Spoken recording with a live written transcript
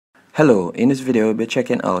Hello, in this video we'll be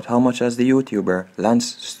checking out how much does the YouTuber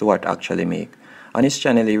Lance Stewart actually make. On his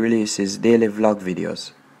channel he releases daily vlog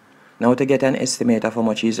videos. Now to get an estimate of how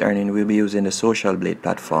much he's earning we'll be using the Social Blade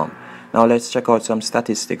platform. Now let's check out some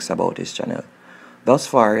statistics about his channel. Thus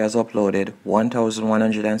far he has uploaded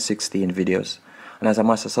 1,116 videos and has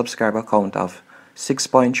amassed a subscriber count of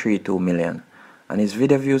 6.32 million. And his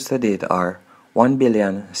video views to date are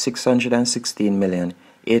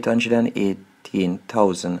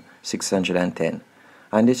 1,616,818,610,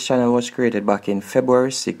 and this channel was created back in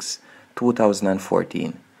February 6,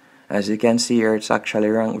 2014. As you can see here, it's actually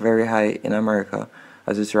ranked very high in America,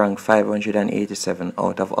 as it's ranked 587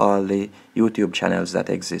 out of all the YouTube channels that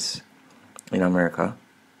exist in America.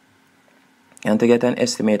 And to get an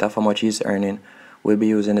estimate of how much he's earning, we'll be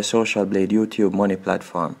using the Social Blade YouTube money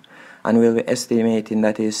platform, and we'll be estimating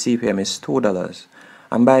that his CPM is $2.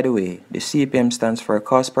 And by the way, the CPM stands for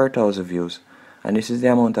cost per 1,000 views, and this is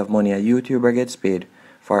the amount of money a YouTuber gets paid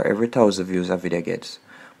for every 1,000 views a video gets.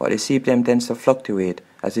 But the CPM tends to fluctuate,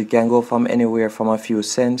 as it can go from anywhere from a few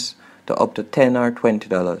cents to up to $10 or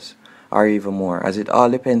 $20 or even more, as it all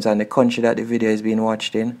depends on the country that the video is being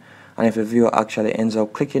watched in, and if the viewer actually ends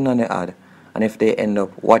up clicking on the ad, and if they end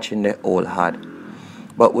up watching the whole ad.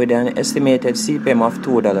 But with an estimated CPM of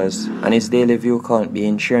 $2 and his daily view count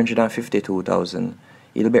being 352,000,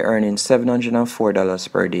 he'll be earning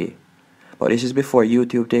 $704 per day. But this is before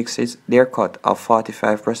YouTube takes their cut of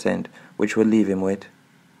 45%, which will leave him with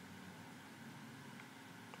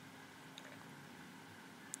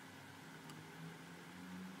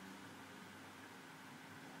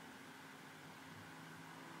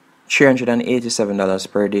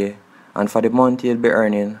 $387 per day, and for the month he'll be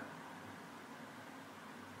earning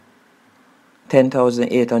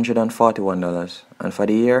 $10,841, and for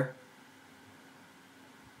the year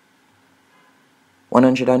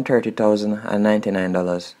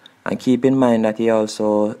 $130,099. And keep in mind that he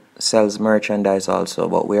also sells merchandise also,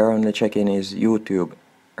 but we are only checking his YouTube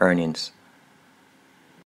earnings.